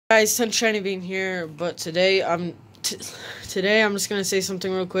Guys, Sunshiny Bean here, but today I'm just gonna say something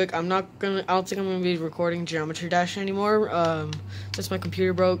real quick. I don't think I'm gonna be recording Geometry Dash anymore. Since my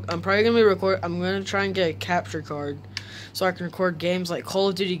computer broke, I'm gonna try and get a capture card so I can record games like Call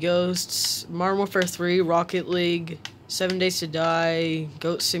of Duty Ghosts, Modern Warfare 3, Rocket League, 7 Days to Die,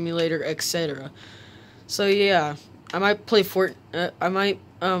 Goat Simulator, etc. So yeah, I might play record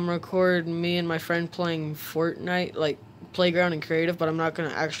me and my friend playing Fortnite, like Playground and Creative, but I'm not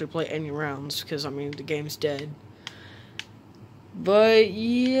gonna actually play any rounds because the game's dead. But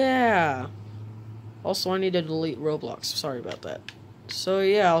yeah. Also, I need to delete Roblox. Sorry about that. So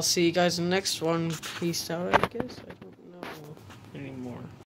yeah, I'll see you guys in the next one. Peace out, I guess.